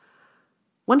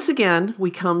Once again,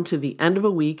 we come to the end of a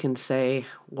week and say,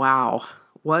 wow,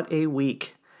 what a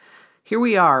week. Here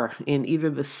we are in either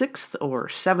the 6th or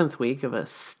 7th week of a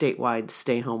statewide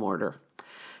stay-home order.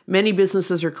 Many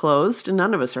businesses are closed and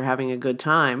none of us are having a good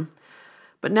time.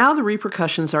 But now the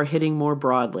repercussions are hitting more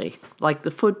broadly, like the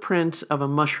footprint of a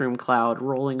mushroom cloud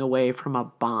rolling away from a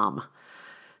bomb.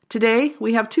 Today,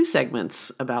 we have 2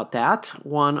 segments about that,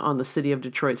 one on the City of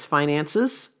Detroit's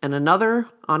finances, and another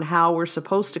on how we're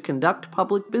supposed to conduct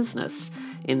public business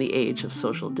in the age of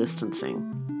social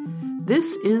distancing.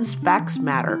 This is Facts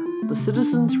Matter, the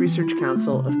Citizens Research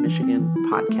Council of Michigan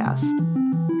podcast.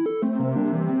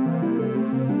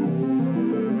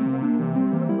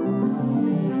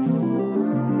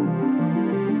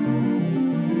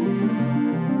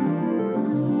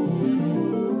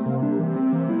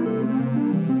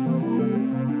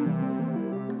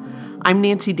 I'm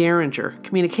Nancy Derringer,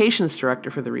 Communications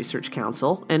Director for the Research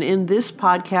Council, and in this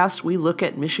podcast, we look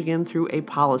at Michigan through a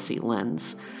policy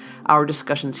lens. Our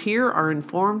discussions here are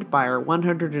informed by our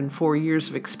 104 years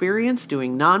of experience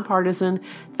doing nonpartisan,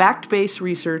 fact-based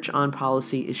research on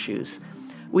policy issues.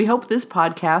 We hope this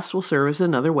podcast will serve as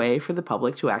another way for the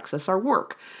public to access our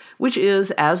work, which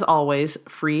is, as always,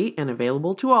 free and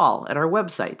available to all at our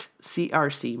website,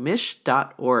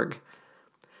 crcmich.org.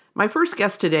 My first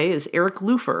guest today is Eric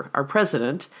Lupher, our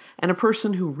president, and a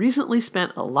person who recently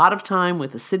spent a lot of time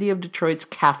with the City of Detroit's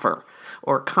CAFR,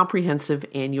 or Comprehensive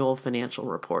Annual Financial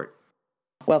Report.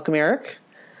 Welcome, Eric.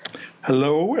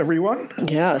 Hello, everyone.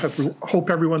 Yes. Hope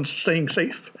everyone's staying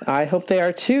safe. I hope they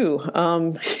are too.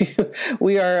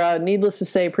 We are, needless to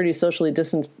say, pretty socially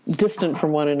distant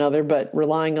from one another, but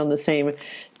relying on the same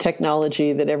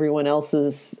technology that everyone else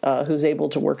is who's able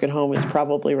to work at home is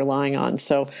probably relying on.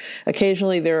 So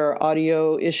occasionally there are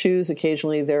audio issues.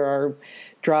 Occasionally there are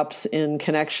drops in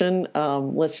connection.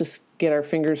 Let's just get our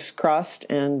fingers crossed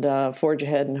and forge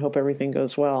ahead and hope everything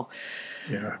goes well.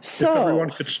 Yeah. So, if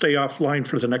everyone could stay offline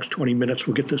for the next 20 minutes,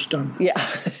 we'll get this done. Yeah.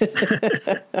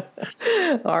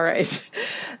 All right.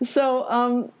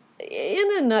 So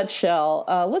in a nutshell,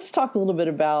 let's talk a little bit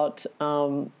about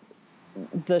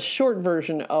the short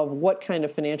version of what kind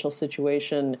of financial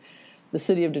situation the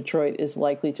City of Detroit is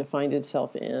likely to find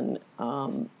itself in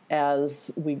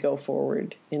as we go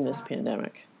forward in this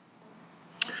pandemic.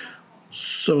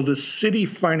 So the City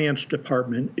Finance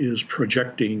Department is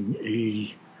projecting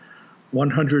a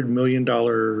 $100 million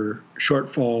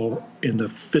shortfall in the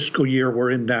fiscal year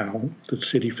we're in now. The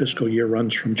city fiscal year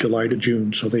runs from July to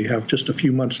June, so they have just a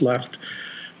few months left.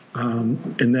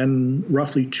 And then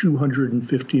roughly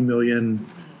 $250 million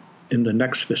in the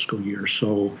next fiscal year.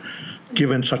 So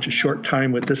given such a short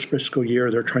time with this fiscal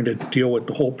year, they're trying to deal with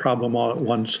the whole problem all at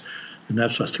once. And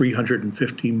that's a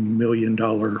 $350 million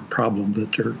problem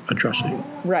that they're addressing.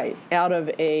 Right, out of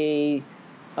a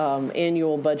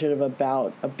annual budget of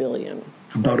about $1 billion.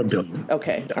 About $1 billion.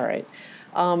 Okay, all right.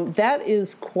 That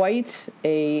is quite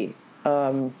a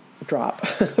drop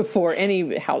for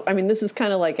any house. I mean, this is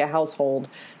kind of like a household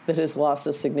that has lost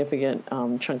a significant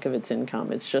chunk of its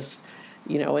income. It's just,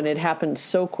 and it happened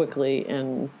so quickly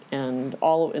and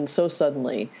so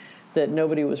suddenly that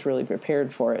nobody was really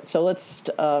prepared for it. So let's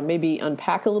maybe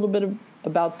unpack a little bit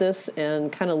about this and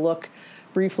kind of look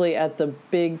briefly at the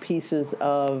big pieces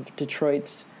of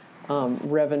Detroit's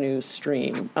revenue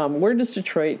stream. Where does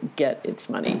Detroit get its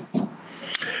money?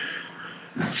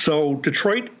 So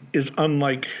Detroit is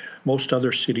unlike most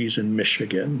other cities in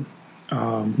Michigan.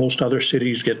 Most other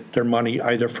cities get their money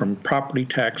either from property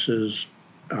taxes,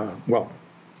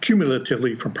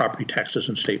 cumulatively from property taxes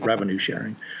and state revenue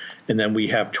sharing. And then we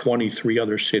have 23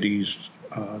 other cities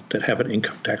that have an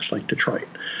income tax like Detroit.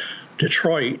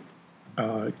 Detroit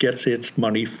gets its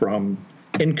money from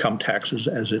income taxes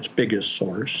as its biggest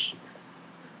source,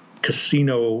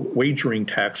 casino wagering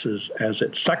taxes as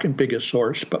its second biggest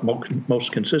source, but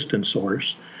most consistent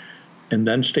source, and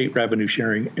then state revenue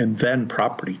sharing, and then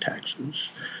property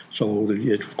taxes. So,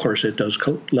 of course, it does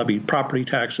levy property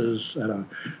taxes at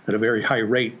a very high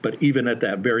rate, but even at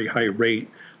that very high rate,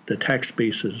 the tax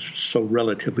base is so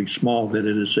relatively small that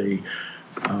it is the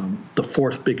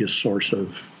 4th biggest source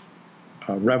of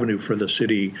revenue for the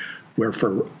city, where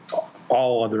for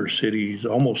all other cities,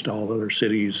 almost all other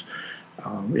cities,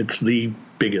 it's the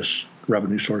biggest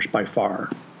revenue source by far.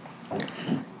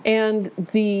 And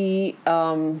the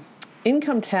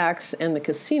income tax and the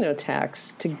casino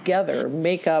tax together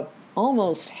make up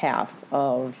almost half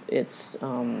of its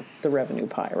the revenue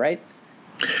pie, right?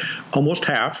 Almost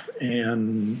half,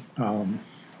 and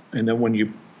then when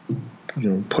you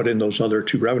put in those other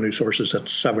 2 revenue sources,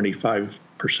 that's 75%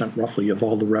 roughly of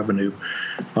all the revenue,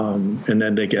 and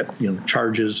then they get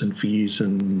charges and fees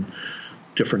and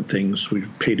different things. We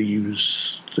pay to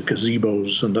use the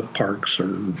gazebos and the parks, or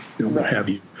what have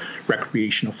you,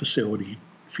 recreational facility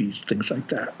fees, things like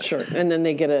that. Sure, and then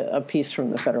they get a piece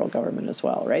from the federal government as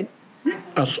well, right?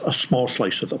 A small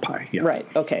slice of the pie, yeah. Right,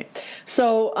 okay.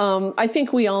 So I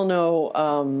think we all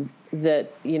know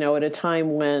that, at a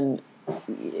time when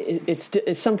it's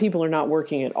some people are not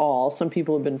working at all, some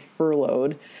people have been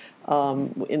furloughed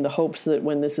in the hopes that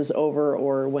when this is over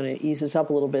or when it eases up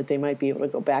a little bit, they might be able to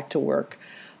go back to work.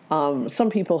 Some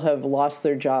people have lost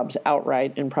their jobs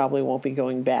outright and probably won't be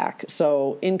going back.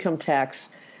 So income tax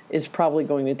is probably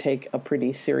going to take a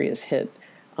pretty serious hit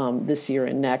this year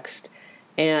and next.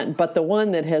 But the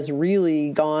one that has really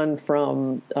gone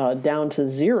from down to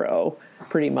zero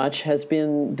pretty much has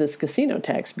been this casino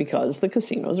tax, because the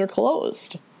casinos are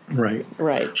closed. Right.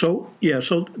 So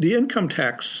the income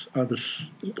tax, the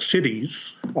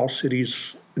cities, all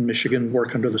cities in Michigan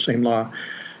work under the same law.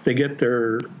 They get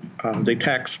they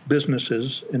tax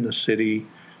businesses in the city,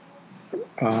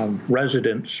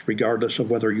 residents, regardless of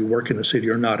whether you work in the city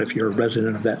or not. If you're a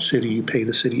resident of that city, you pay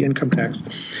the city income tax,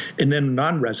 and then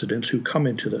non-residents who come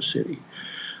into the city.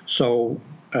 So,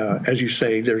 as you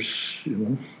say, there's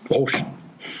the whole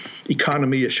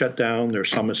economy is shut down.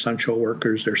 There's some essential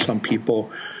workers. There's some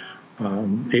people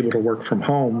able to work from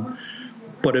home.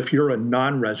 But if you're a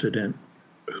non-resident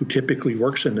who typically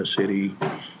works in the city,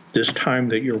 this time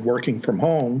that you're working from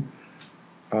home,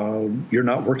 you're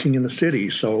not working in the city.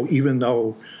 So even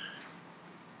though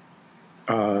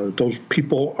those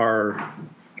people are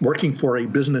working for a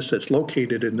business that's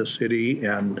located in the city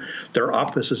and their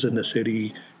office is in the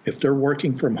city, if they're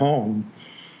working from home,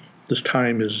 this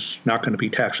time is not going to be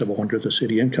taxable under the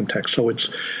city income tax. So it's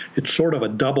sort of a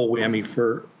double whammy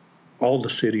for all the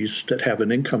cities that have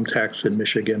an income tax in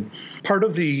Michigan. Part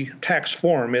of the tax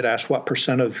form, it asks what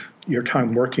percent of your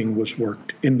time working was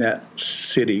worked in that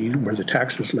city where the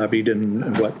tax is levied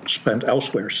and what spent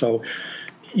elsewhere. So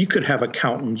you could have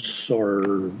accountants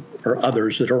or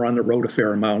others that are on the road a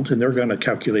fair amount, and they're going to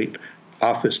calculate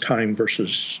office time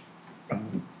versus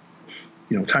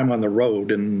time on the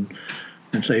road and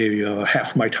say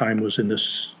half my time was in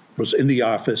the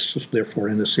office, therefore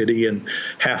in the city, and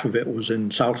half of it was in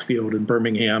Southfield and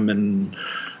Birmingham and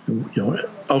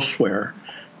elsewhere.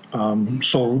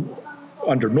 So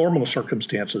under normal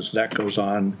circumstances, that goes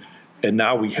on, and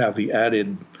now we have the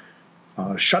added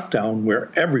shutdown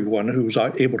where everyone who's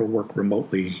able to work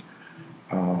remotely,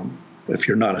 if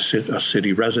you're not a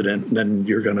city resident, then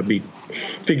you're going to be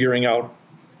figuring out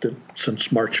that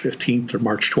since March 15th or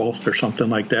March 12th or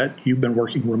something like that, you've been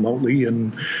working remotely,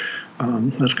 and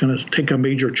that's going to take a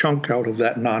major chunk out of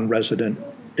that non-resident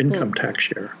income tax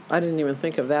share. I didn't even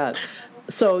think of that.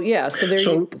 So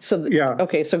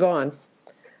okay, so go on.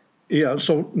 Yeah,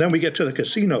 so then we get to the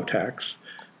casino tax,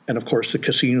 and of course the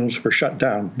casinos were shut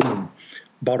down, boom,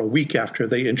 about a week after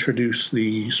they introduced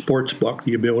the sports book,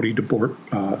 the ability to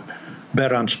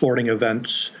bet on sporting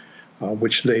events,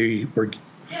 which they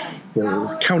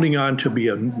were counting on to be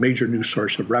a major new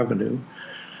source of revenue.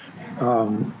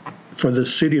 For the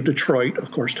city of Detroit,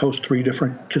 of course, hosts 3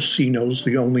 different casinos,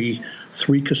 the only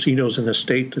 3 casinos in the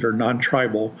state that are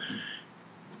non-tribal.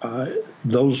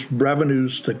 Those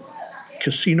revenues, the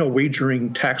casino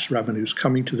wagering tax revenues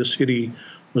coming to the city,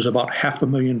 was about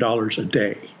 $500,000 a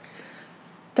day.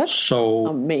 That's so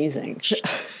amazing.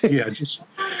 Yeah, just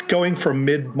going from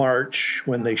mid-March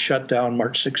when they shut down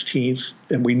March 16th,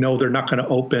 and we know they're not going to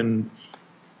open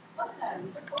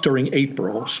during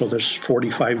April, so there's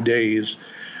 45 days.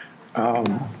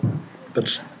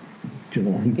 Let's do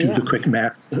the quick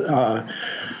math.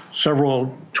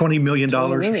 Several $20 million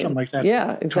or something like that.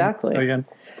 Yeah, exactly.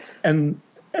 And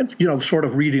sort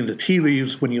of reading the tea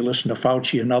leaves when you listen to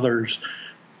Fauci and others,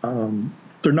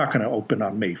 they're not going to open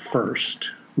on May 1st.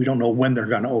 We don't know when they're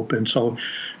going to open, so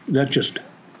that just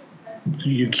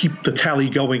you keep the tally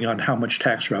going on how much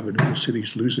tax revenue the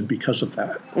city's losing because of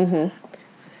that. Mm-hmm.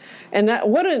 And that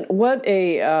what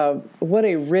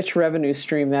a rich revenue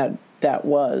stream that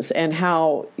was, and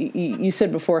how you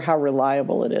said before how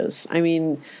reliable it is. I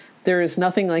mean, there is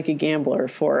nothing like a gambler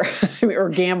or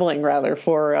gambling rather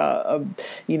for a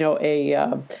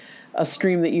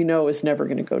stream that is never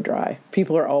going to go dry.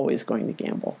 People are always going to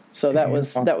gamble, so that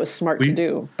was smart to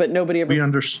do. But nobody ever.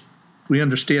 We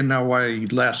understand now why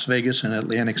Las Vegas and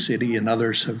Atlantic City and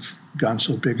others have gone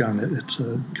so big on it. It's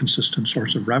a consistent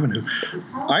source of revenue.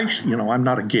 I'm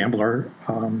not a gambler.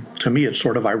 To me, it's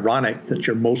sort of ironic that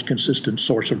your most consistent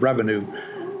source of revenue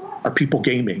are people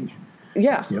gaming.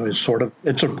 Yeah.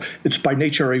 It's by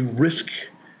nature a risk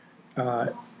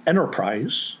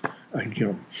enterprise.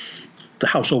 The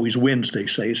house always wins, they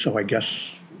say. So I guess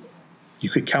you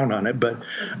could count on it. But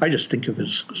I just think of it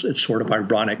as it's sort of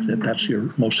ironic that that's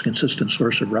your most consistent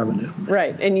source of revenue.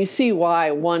 Right, and you see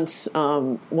why once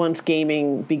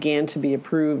gaming began to be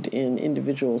approved in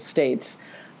individual states,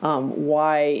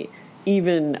 why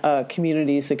even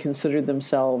communities that considered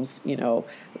themselves,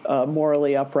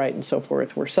 morally upright and so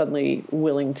forth, were suddenly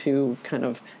willing to kind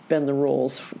of bend the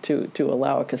rules to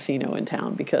allow a casino in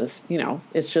town, because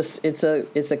it's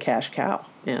a cash cow,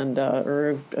 and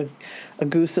or a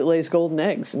goose that lays golden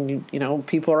eggs, and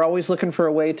people are always looking for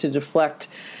a way to deflect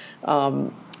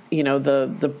the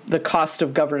cost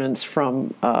of governance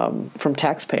from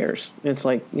taxpayers. It's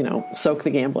like, soak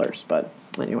the gamblers. But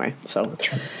anyway, so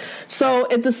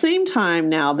at the same time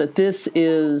now that these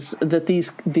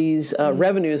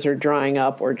revenues are drying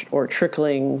up or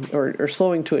trickling or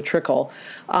slowing to a trickle,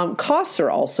 costs are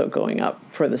also going up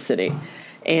for the city,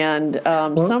 and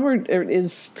some of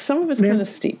it's kind of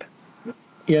steep.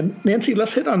 Yeah, Nancy,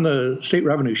 let's hit on the state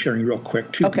revenue sharing real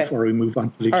quick too, before we move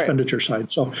on to the expenditure side.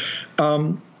 So,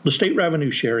 the state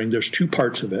revenue sharing, there's two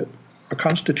parts of it: a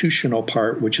constitutional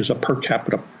part, which is a per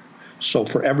capita. So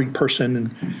for every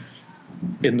person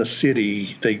in the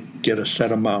city, they get a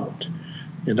set amount,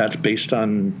 and that's based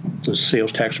on the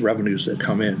sales tax revenues that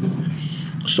come in.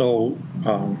 So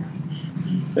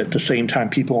at the same time,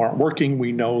 people aren't working.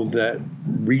 We know that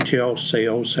retail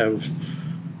sales have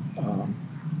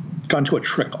gone to a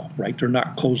trickle, right? They're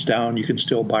not closed down. You can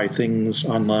still buy things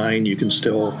online. You can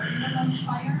still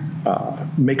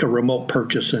make a remote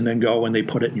purchase and then go and they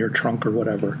put it in your trunk or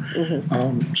whatever.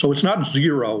 Mm-hmm. So it's not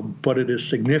zero, but it is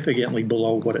significantly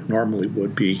below what it normally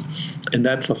would be. And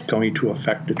that's going to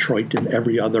affect Detroit and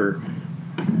every other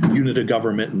unit of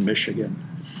government in Michigan.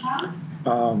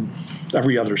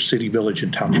 Every other city, village,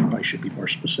 and township, I should be more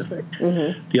specific.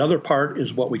 Mm-hmm. The other part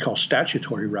is what we call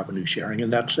statutory revenue sharing,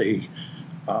 and that's an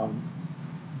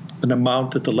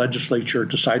amount that the legislature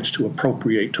decides to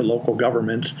appropriate to local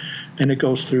governments, and it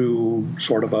goes through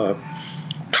sort of a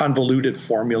convoluted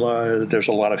formula. There's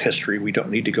a lot of history we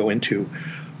don't need to go into,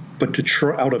 but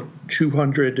out of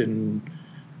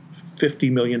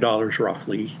 $250 million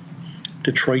roughly,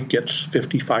 Detroit gets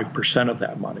 55% of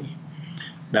that money.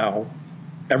 Now,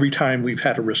 every time we've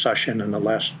had a recession in the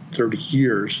last 30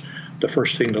 years, the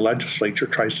first thing the legislature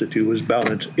tries to do is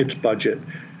balance its budget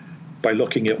by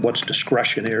looking at what's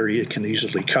discretionary, it can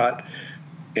easily cut.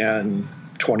 And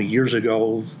 20 years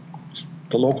ago,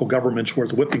 the local governments were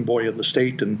the whipping boy of the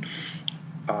state, and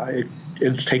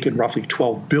it's taken roughly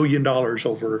 $12 billion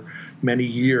over many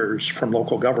years from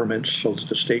local governments so that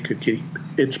the state could keep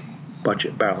its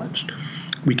budget balanced.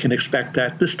 We can expect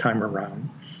that this time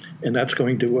around, and that's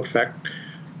going to affect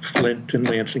Flint and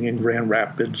Lansing and Grand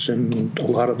Rapids and a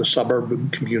lot of the suburban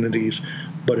communities,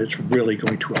 but it's really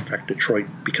going to affect Detroit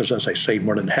because, as I say,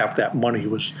 more than half that money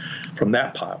was from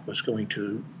that pot was going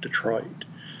to Detroit.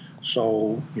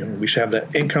 So, we have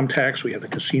the income tax, we have the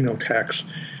casino tax,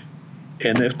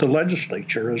 and if the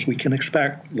legislature, as we can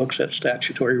expect, looks at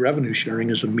statutory revenue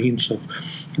sharing as a means of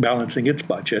balancing its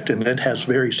budget, and it has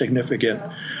very significant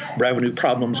revenue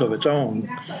problems of its own,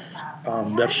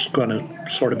 that's going to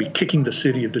sort of be kicking the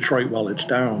city of Detroit while it's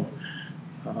down.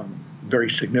 Very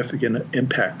significant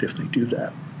impact if they do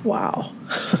that. Wow.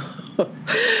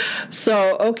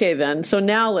 So, okay then. So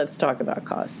now let's talk about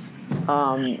costs.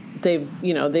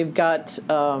 They've got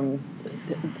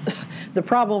the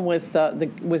problem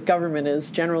with government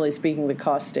is, generally speaking, the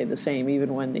costs stay the same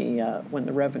even when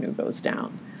the revenue goes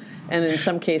down. And in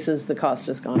some cases, the cost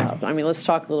has gone up. I mean, let's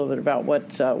talk a little bit about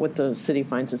what the city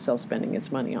finds itself spending its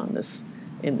money on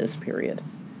in this period.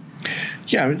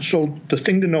 Yeah, so the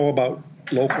thing to know about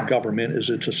local government is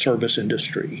it's a service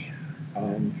industry.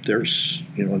 There's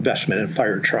investment in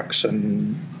fire trucks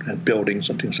and buildings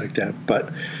and things like that,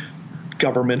 but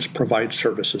governments provide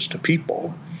services to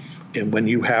people. And when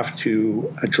you have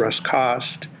to address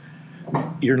cost,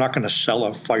 you're not going to sell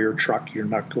a fire truck. You're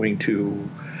not going to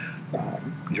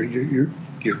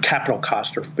your capital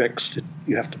costs are fixed.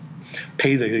 You have to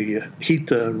pay heat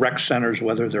the rec centers,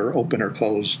 whether they're open or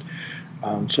closed.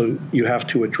 So you have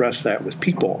to address that with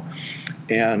people.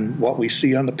 And what we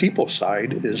see on the people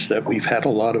side is that we've had a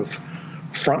lot of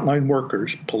frontline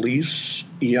workers, police,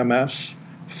 EMS,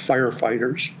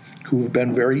 firefighters, who have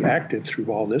been very active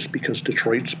through all this because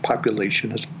Detroit's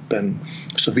population has been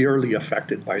severely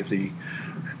affected by the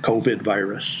COVID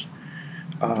virus.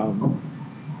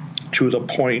 To the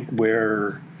point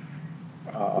where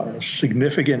a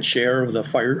significant share of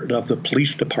the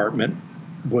police department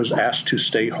was asked to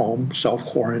stay home,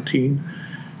 self-quarantine,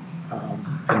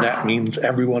 and that means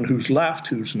everyone who's left,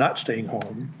 who's not staying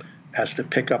home, has to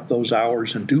pick up those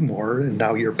hours and do more, and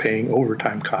now you're paying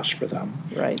overtime costs for them.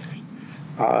 Right.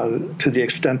 To the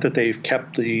extent that they've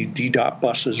kept the DDOT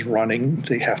buses running,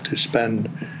 they have to spend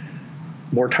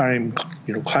more time,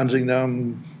 cleansing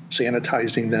them,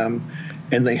 sanitizing them,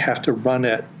 and they have to run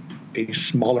at a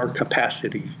smaller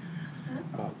capacity.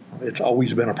 It's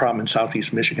always been a problem in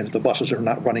Southeast Michigan that the buses are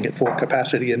not running at full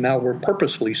capacity, and now we're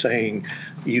purposefully saying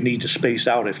you need to space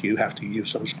out if you have to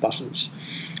use those buses.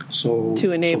 So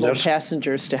to enable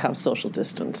passengers to have social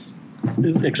distance.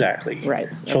 Exactly. Right.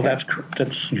 So okay.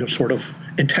 that's sort of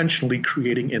intentionally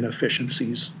creating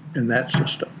inefficiencies in that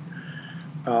system.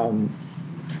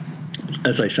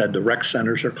 As I said, the rec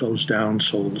centers are closed down,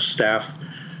 so the staff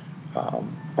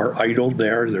are idle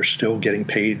there. They're still getting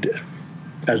paid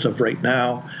as of right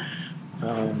now.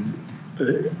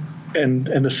 And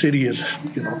the city is,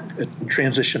 it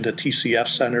transitioned a TCF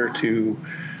center to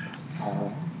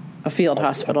a field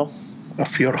hospital. A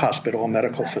field hospital, a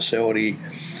medical facility.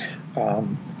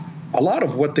 A lot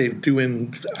of what they do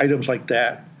in items like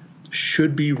that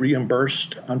should be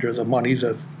reimbursed under the money,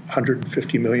 the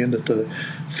 $150 million that the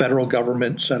federal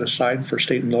government set aside for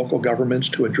state and local governments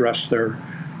to address their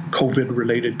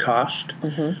COVID-related cost.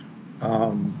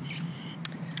 Mm-hmm.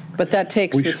 But that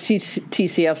takes the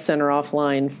TCF Center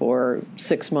offline for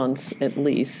 6 months at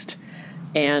least,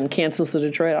 and cancels the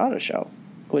Detroit Auto Show,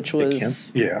 which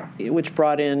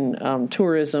brought in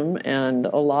tourism and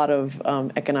a lot of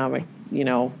economic,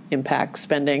 impact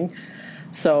spending.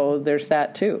 So there's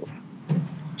that too.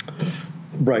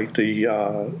 Right.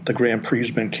 The Grand Prix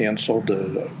has been canceled.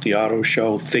 The auto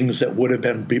show, things that would have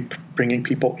been bringing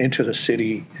people into the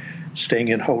city, staying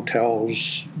in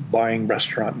hotels, buying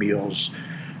restaurant meals.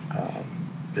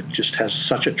 It just has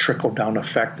such a trickle-down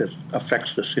effect that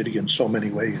affects the city in so many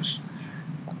ways.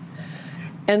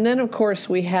 And then, of course,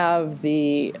 we have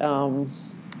the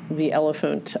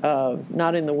elephant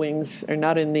not in the wings, or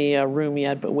not in the room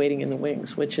yet, but waiting in the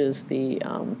wings, which is the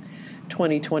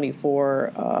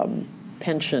 2024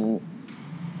 pension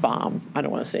bomb. I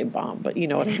don't want to say bomb, but you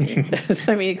know what I mean.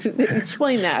 I mean,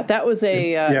 explain that. That was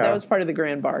that was part of the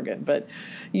grand bargain, but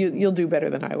you'll do better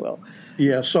than I will.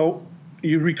 Yeah. So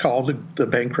you recall the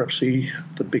bankruptcy,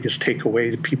 the biggest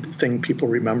takeaway, the thing people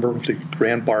remember, the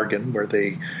grand bargain, where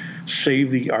they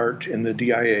saved the art in the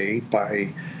DIA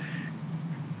by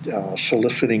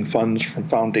soliciting funds from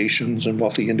foundations and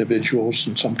wealthy individuals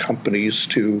and some companies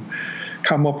to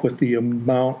come up with the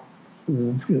amount,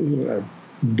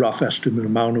 rough estimate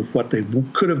amount of what they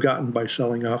could have gotten by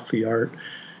selling off the art,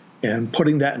 and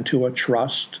putting that into a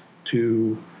trust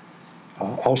to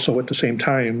also at the same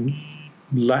time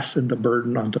lessen the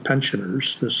burden on the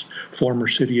pensioners, this former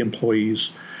city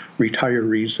employees,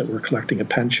 retirees that were collecting a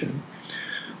pension.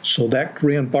 So that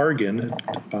grand bargain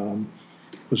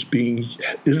is being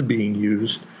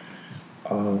used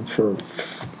for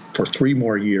 3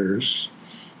 more years,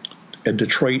 and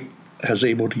Detroit has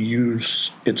able to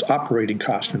use its operating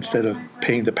cost instead of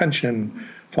paying the pension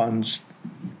funds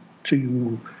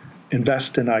to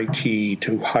invest in IT,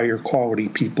 to hire quality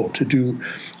people, to do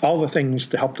all the things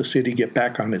to help the city get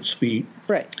back on its feet.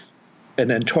 Right. And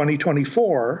then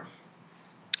 2024,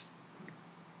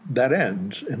 that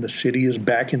ends, and the city is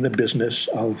back in the business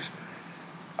of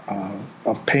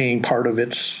paying part of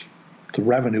the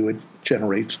revenue it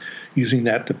generates, using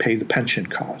that to pay the pension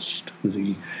cost,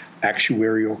 the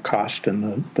actuarial cost,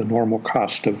 and the normal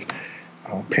cost of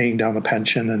paying down the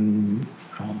pension and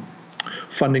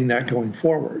funding that going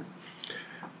forward.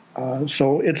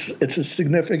 So it's a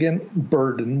significant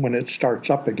burden when it starts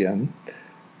up again.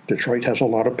 Detroit has a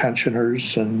lot of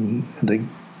pensioners, and they,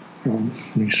 when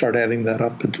you start adding that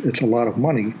up, it's a lot of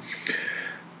money.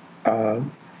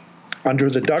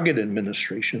 Under the Duggan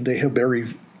administration, they have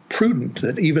very prudent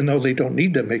that even though they don't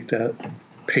need to make that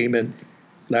payment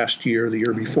last year, the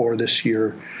year before, this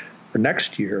year, or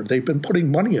next year, they've been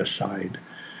putting money aside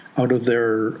out of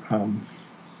their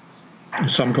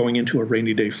some going into a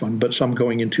rainy day fund, but some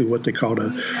going into what they call a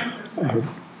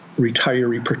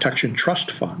retiree protection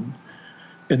trust fund.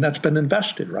 And that's been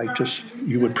invested, right? Just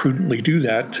you would prudently do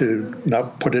that to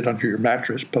not put it under your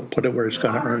mattress, but put it where it's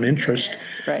going to earn interest,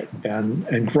 right,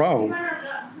 and grow.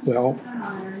 Well,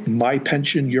 my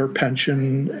pension, your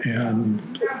pension,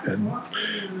 and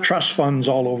trust funds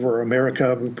all over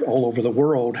America, all over the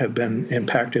world, have been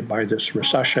impacted by this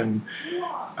recession.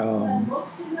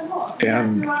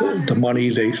 And the money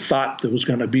they thought that was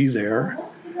going to be there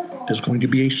is going to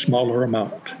be a smaller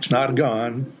amount. It's not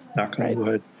gone, knock on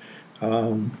wood,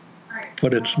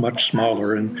 but it's much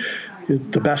smaller. And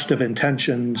the best of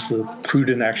intentions, the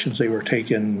prudent actions they were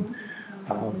taking,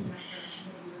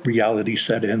 reality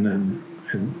set in,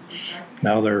 and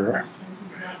now they're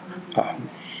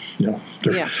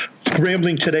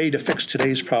scrambling today to fix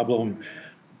today's problem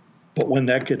But when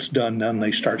that gets done, then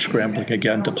they start scrambling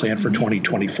again to plan for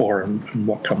 2024 and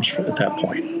what comes at that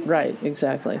point. Right,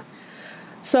 exactly.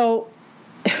 So,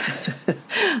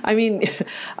 I mean,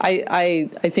 I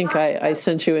think I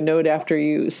sent you a note after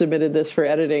you submitted this for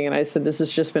editing, and I said this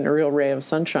has just been a real ray of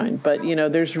sunshine. But,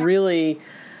 there's really,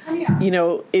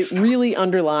 it really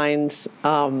underlines,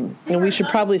 and we should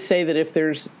probably say that if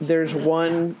there's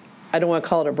one, I don't want to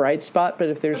call it a bright spot, but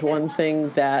if there's one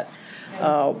thing that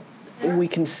we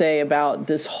can say about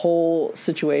this whole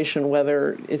situation,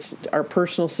 whether it's our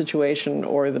personal situation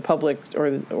or the public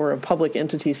or a public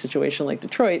entity situation like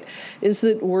Detroit, is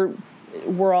that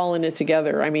we're all in it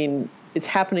together. I mean, it's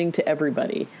happening to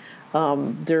everybody.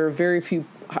 There are very few.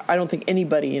 I don't think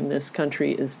anybody in this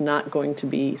country is not going to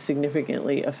be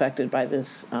significantly affected by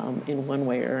this in one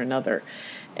way or another.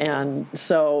 And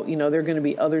so, there are going to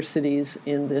be other cities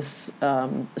in this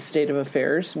state of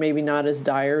affairs, maybe not as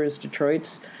dire as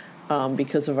Detroit's,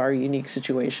 because of our unique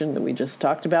situation that we just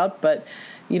talked about. But,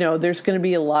 there's going to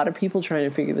be a lot of people trying to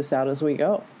figure this out as we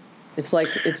go. It's like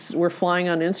we're flying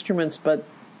on instruments, but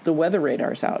the weather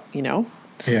radar's out,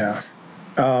 Yeah.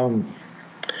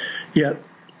 Yeah.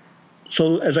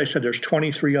 So as I said, there's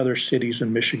 23 other cities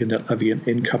in Michigan that levy an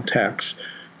income tax.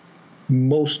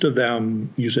 Most of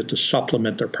them use it to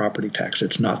supplement their property tax.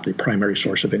 It's not the primary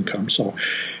source of income. So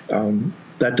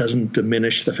that doesn't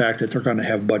diminish the fact that they're going to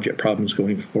have budget problems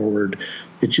going forward.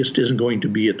 It just isn't going to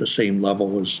be at the same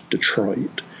level as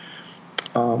Detroit.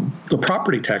 The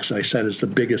property tax, as I said, is the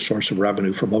biggest source of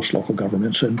revenue for most local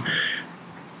governments. And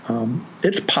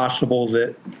it's possible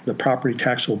that the property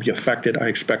tax will be affected, I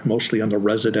expect, mostly on the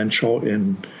residential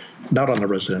and not on the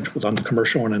residential, but on the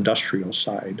commercial and industrial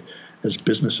side, as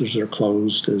businesses are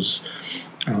closed, as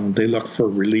they look for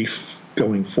relief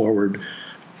going forward.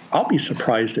 I'll be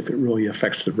surprised if it really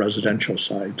affects the residential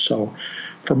side. So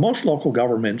for most local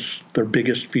governments, their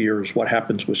biggest fear is what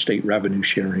happens with state revenue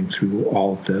sharing through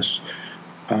all of this.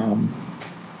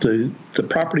 The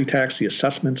property tax, the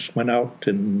assessments went out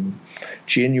in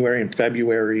January and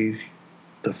February.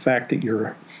 The fact that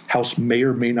your house may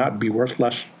or may not be worth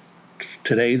less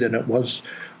today than it was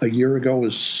a year ago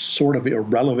is sort of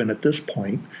irrelevant at this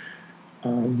point.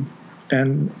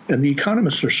 And the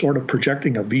economists are sort of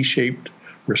projecting a V-shaped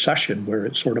recession where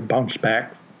it sort of bounced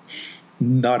back,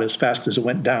 not as fast as it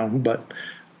went down, but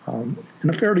in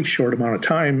a fairly short amount of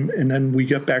time, and then we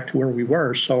get back to where we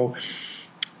were. So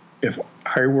if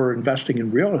I were investing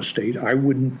in real estate, I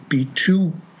wouldn't be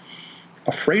too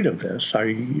afraid of this.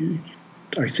 I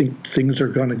think things are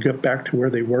going to get back to where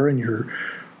they were, and your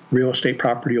real estate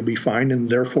property will be fine, and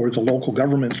therefore the local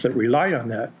governments that rely on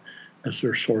that as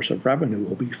their source of revenue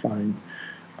will be fine.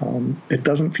 It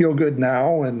doesn't feel good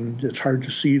now, and it's hard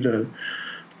to see the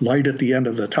light at the end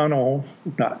of the tunnel,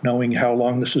 not knowing how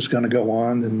long this is going to go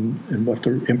on and what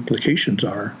the implications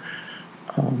are.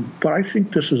 But I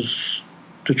think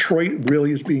Detroit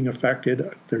really is being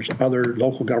affected. There's other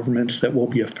local governments that will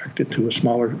be affected to a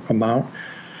smaller amount.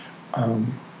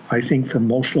 I think for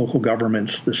most local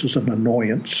governments, this is an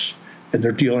annoyance, and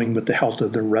they're dealing with the health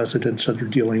of their residents, and they're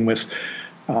dealing with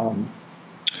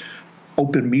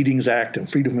Open Meetings Act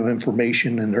and Freedom of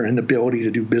Information and their inability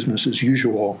to do business as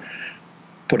usual,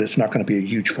 but it's not going to be a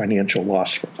huge financial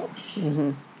loss for them.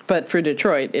 Mm-hmm. But for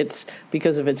Detroit, it's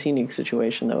because of its unique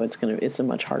situation, though. It's a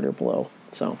much harder blow.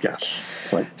 So yes,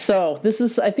 right. So this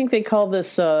is, I think they call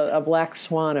this a black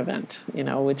swan event,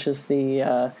 which is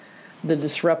the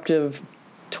disruptive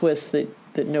twist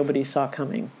that nobody saw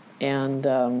coming, and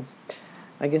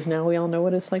I guess now we all know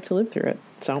what it's like to live through it.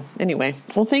 So anyway,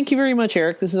 well, thank you very much,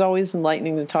 Eric. This is always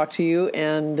enlightening to talk to you,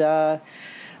 and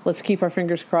let's keep our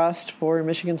fingers crossed for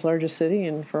Michigan's largest city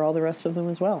and for all the rest of them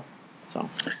as well. So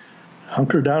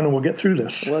hunker down and we'll get through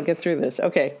this.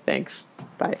 Okay, thanks.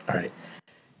 Bye. All right.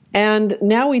 And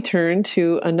now we turn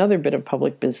to another bit of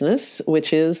public business,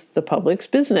 which is the public's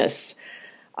business.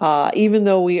 Even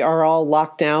though we are all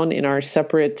locked down in our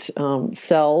separate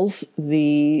cells,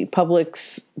 the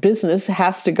public's business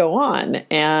has to go on.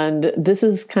 And this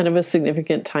is kind of a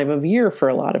significant time of year for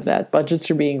a lot of that. Budgets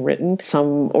are being written.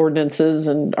 Some ordinances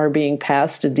are being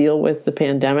passed to deal with the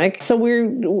pandemic. So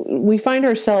we find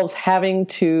ourselves having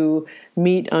to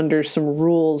meet under some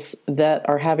rules that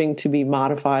are having to be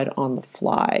modified on the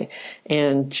fly.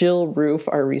 And Jill Roof,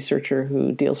 our researcher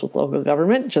who deals with local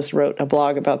government, just wrote a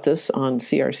blog about this on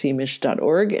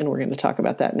crcmich.org, and we're going to talk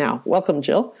about that now. Welcome,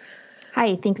 Jill.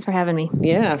 Hi, thanks for having me.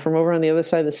 Yeah, from over on the other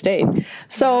side of the state.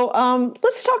 So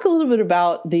let's talk a little bit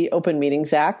about the Open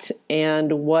Meetings Act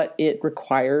and what it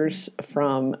requires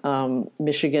from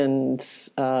Michigan's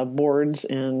boards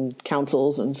and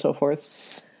councils and so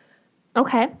forth.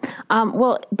 Okay.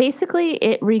 Well, basically,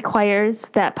 it requires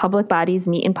that public bodies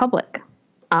meet in public,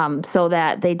 so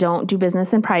that they don't do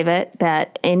business in private,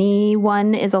 that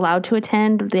anyone is allowed to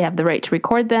attend. They have the right to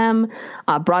record them,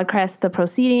 broadcast the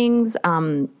proceedings.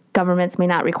 Governments may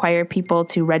not require people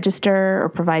to register or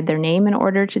provide their name in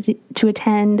order to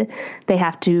attend. They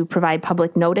have to provide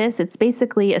public notice. It's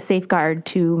basically a safeguard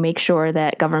to make sure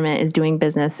that government is doing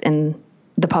business in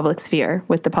the public sphere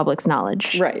with the public's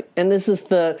knowledge. Right. And this is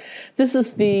the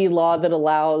law that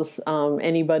allows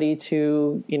anybody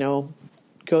to,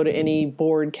 go to any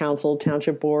board, council,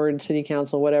 township board, city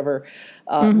council, whatever,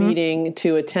 meeting,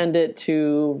 to attend it,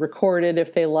 to record it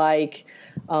if they like.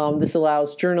 This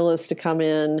allows journalists to come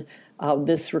in.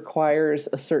 This requires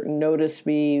a certain notice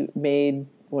be made,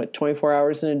 24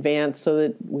 hours in advance, so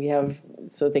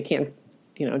that they can't,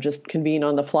 just convene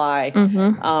on the fly.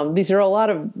 There's a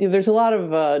lot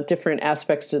of different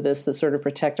aspects to this that sort of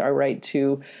protect our right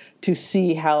to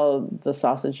see how the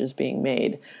sausage is being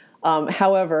made.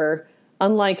 However,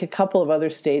 unlike a couple of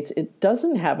other states, it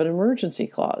doesn't have an emergency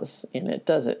clause in it,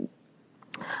 does it?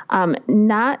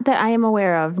 Not that I am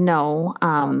aware of, no.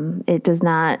 It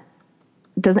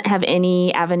doesn't have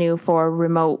any avenue for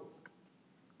remote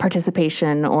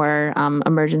participation or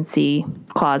emergency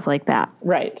clause like that.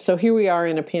 Right. So here we are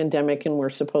in a pandemic, and we're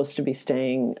supposed to be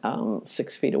staying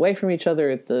 6 feet away from each other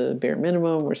at the bare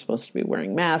minimum. We're supposed to be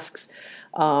wearing masks,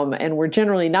 and we're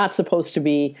generally not supposed to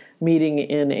be meeting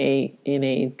in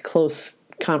a close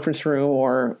conference room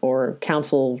or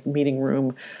council meeting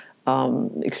room,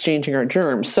 exchanging our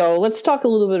germs. So let's talk a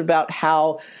little bit about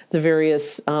how the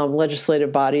various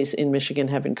legislative bodies in Michigan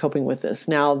have been coping with this.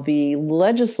 Now, the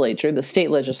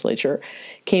state legislature,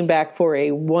 came back for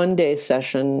a one-day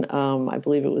session. I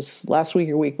believe it was last week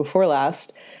or week before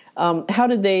last. How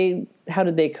did they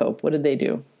cope? What did they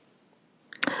do?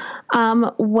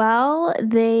 Well,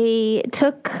 they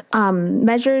took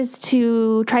measures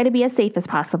to try to be as safe as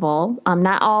possible.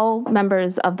 Not all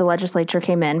members of the legislature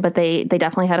came in, but they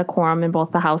definitely had a quorum in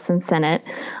both the House and Senate.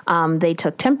 They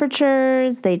took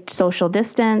temperatures, they social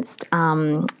distanced.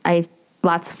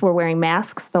 Lots were wearing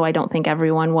masks, though I don't think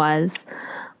everyone was.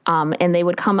 And they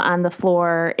would come on the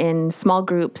floor in small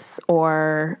groups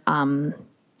or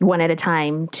one at a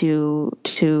time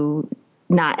to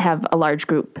not have a large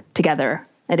group together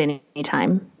at any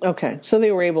time. Okay, so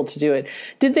they were able to do it.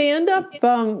 Did they end up,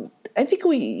 I think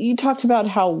you talked about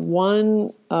how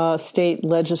one state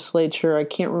legislature, I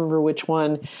can't remember which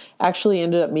one, actually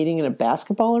ended up meeting in a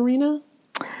basketball arena?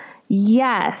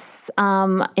 Yes,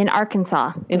 in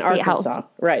Arkansas. In Arkansas, House.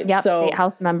 Right. Yep, so, state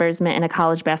House members met in a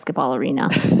college basketball arena.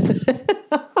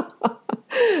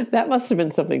 That must have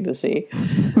been something to see.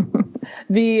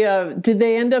 Did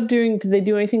they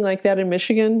do anything like that in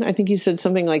Michigan? I think you said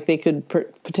something like they could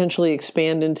potentially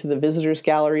expand into the visitors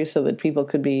gallery so that people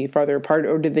could be farther apart,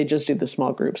 or did they just do the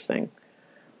small groups thing?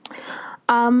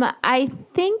 I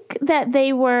think that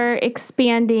they were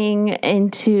expanding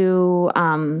into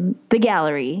the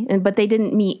gallery, but they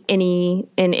didn't meet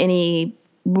in any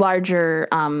larger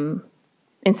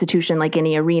institution like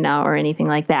any arena or anything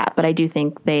like that. But I do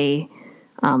think they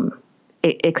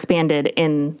expanded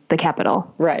in the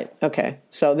Capitol. Right. Okay.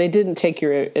 So they didn't take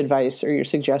your advice or your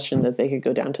suggestion that they could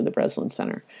go down to the Breslin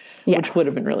Center, which would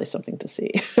have been really something to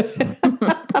see.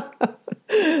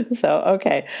 So,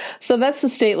 okay. So that's the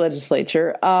state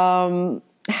legislature.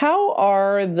 How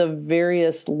are the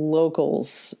various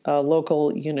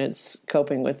local units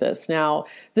coping with this? Now,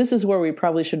 this is where we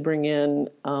probably should bring in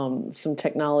some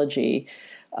technology.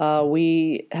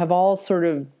 We have all sort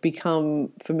of become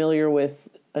familiar with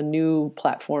a new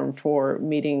platform for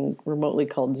meeting remotely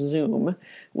called Zoom,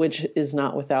 which is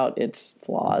not without its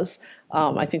flaws.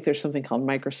 I think there's something called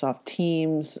Microsoft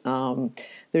Teams.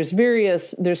 There's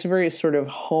various sort of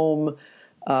home,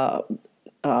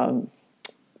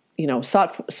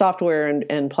 software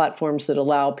and platforms that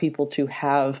allow people to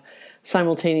have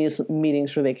simultaneous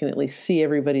meetings where they can at least see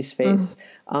everybody's face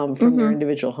from their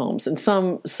individual homes. And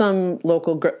some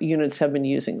local units have been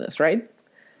using this, right?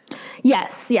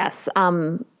 Yes. I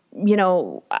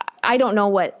don't know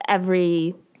what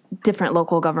every different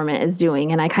local government is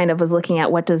doing, and I kind of was looking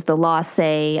at what does the law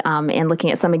say and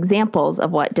looking at some examples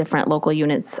of what different local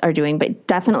units are doing, but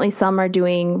definitely some are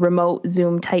doing remote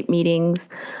Zoom type meetings.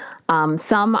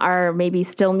 Some are maybe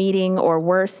still meeting or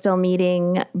were still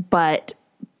meeting, but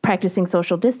practicing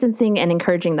social distancing and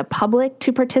encouraging the public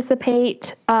to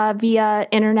participate via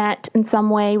internet in some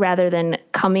way rather than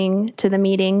coming to the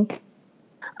meeting.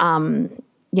 We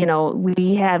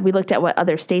looked at what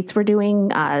other states were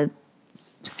doing.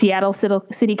 Seattle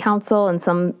City Council and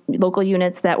some local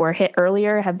units that were hit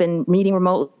earlier have been meeting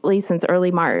remotely since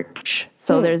early March.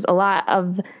 So there's a lot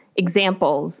of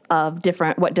examples of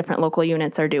what different local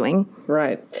units are doing.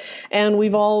 Right. And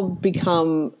we've all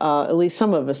become, at least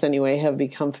some of us anyway, have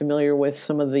become familiar with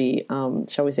some of the,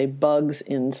 shall we say, bugs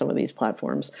in some of these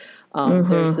platforms.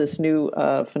 There's this new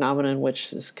phenomenon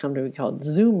which has come to be called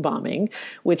Zoom bombing,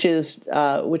 which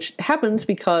happens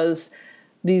because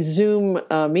these Zoom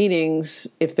meetings,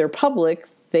 if they're public,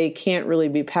 they can't really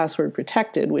be password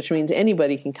protected, which means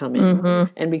anybody can come in.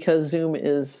 And because Zoom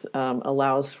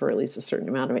allows for at least a certain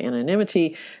amount of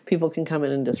anonymity, people can come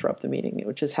in and disrupt the meeting,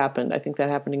 which has happened. I think that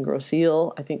happened in Grosse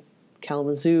Ile. I think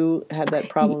Kalamazoo had that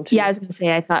problem too. Yeah, I was going to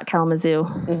say, I thought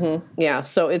Kalamazoo. Yeah,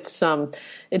 so it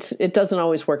doesn't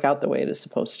always work out the way it is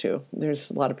supposed to.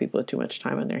 There's a lot of people with too much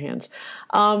time on their hands.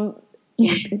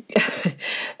 Given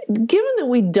that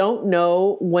we don't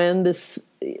know when this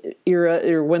era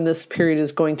or when this period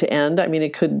is going to end, I mean,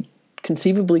 it could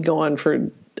conceivably go on for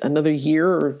another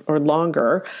year or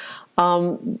longer.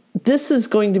 This is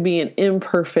going to be an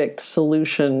imperfect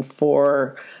solution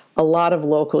for a lot of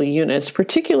local units,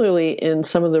 particularly in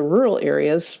some of the rural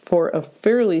areas, for a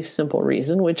fairly simple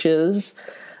reason, which is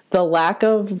the lack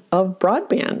of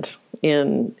broadband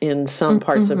in some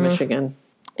parts of Michigan.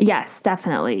 Yes,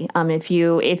 definitely.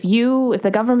 If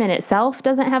the government itself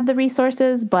doesn't have the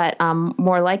resources, but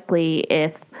more likely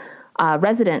if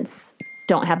residents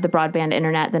don't have the broadband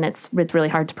internet, then it's really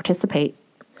hard to participate.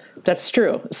 That's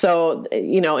true. So,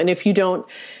 and if you don't,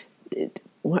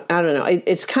 I don't know.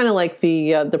 It's kind of like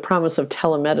the promise of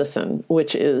telemedicine,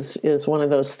 which is one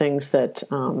of those things that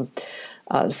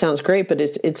sounds great, but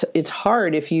it's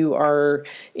hard if you are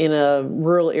in a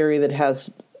rural area that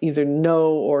has either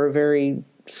no or very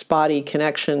spotty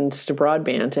connections to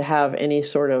broadband to have any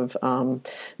sort of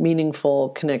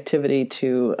meaningful connectivity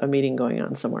to a meeting going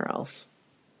on somewhere else.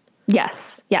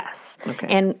 Yes.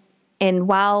 Okay. And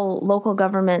while local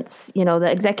governments,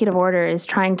 the executive order is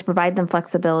trying to provide them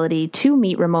flexibility to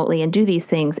meet remotely and do these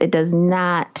things, it does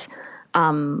not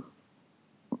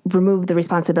remove the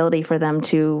responsibility for them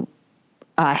to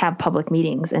have public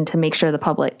meetings and to make sure the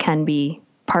public can be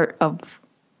part of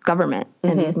government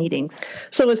in these meetings.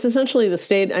 So it's essentially the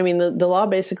state. I mean, the law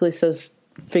basically says,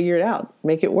 figure it out,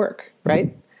 make it work,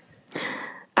 right?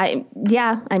 I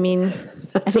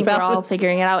think we're all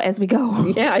figuring it out as we go.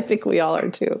 Yeah, I think we all are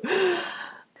too.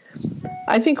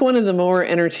 I think one of the more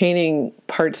entertaining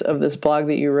parts of this blog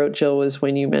that you wrote, Jill, was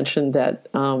when you mentioned that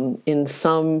in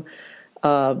some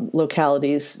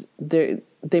localities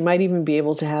they might even be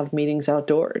able to have meetings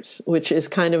outdoors, which is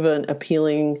kind of an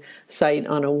appealing sight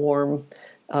on a warm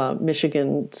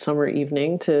Michigan summer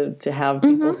evening to have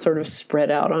people sort of spread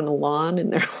out on a lawn in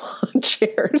their lawn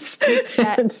chairs.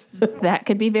 That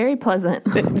could be very pleasant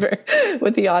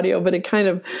with the audio, but it kind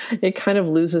of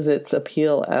loses its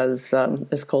appeal as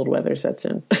cold weather sets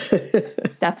in.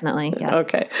 Definitely. Yes.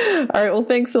 Okay. All right. Well,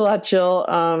 thanks a lot, Jill.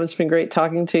 It's been great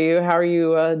talking to you. How are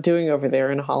you doing over there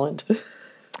in Holland?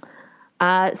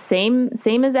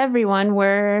 Same as everyone.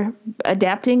 We're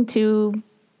adapting to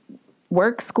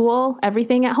work, school,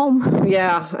 everything at home.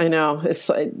 Yeah, I know.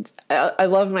 I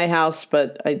love my house,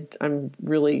 but I'm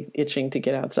really itching to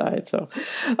get outside. So,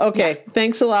 okay. Yeah.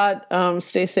 Thanks a lot.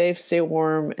 Stay safe, stay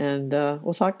warm, and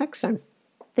we'll talk next time.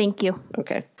 Thank you.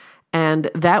 Okay.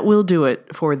 And that will do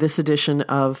it for this edition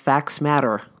of Facts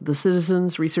Matter, the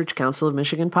Citizens Research Council of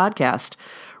Michigan podcast.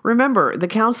 Remember, the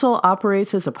council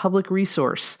operates as a public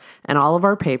resource, and all of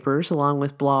our papers, along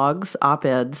with blogs,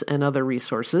 op-eds, and other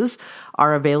resources,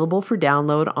 are available for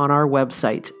download on our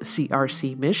website,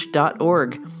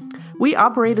 crcmich.org. We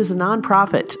operate as a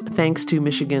nonprofit, thanks to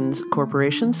Michigan's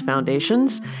corporations,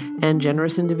 foundations, and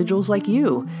generous individuals like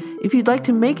you. If you'd like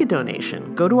to make a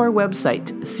donation, go to our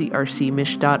website,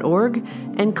 crcmich.org,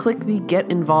 and click the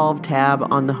Get Involved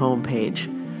tab on the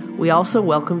homepage. We also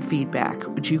welcome feedback,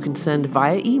 which you can send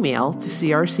via email to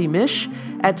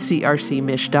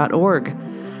crcmich@crcmich.org.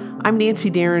 I'm Nancy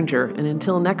Derringer, and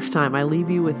until next time, I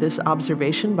leave you with this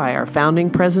observation by our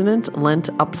founding president, Lent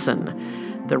Upson.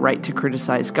 The right to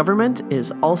criticize government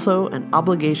is also an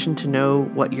obligation to know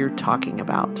what you're talking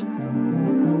about.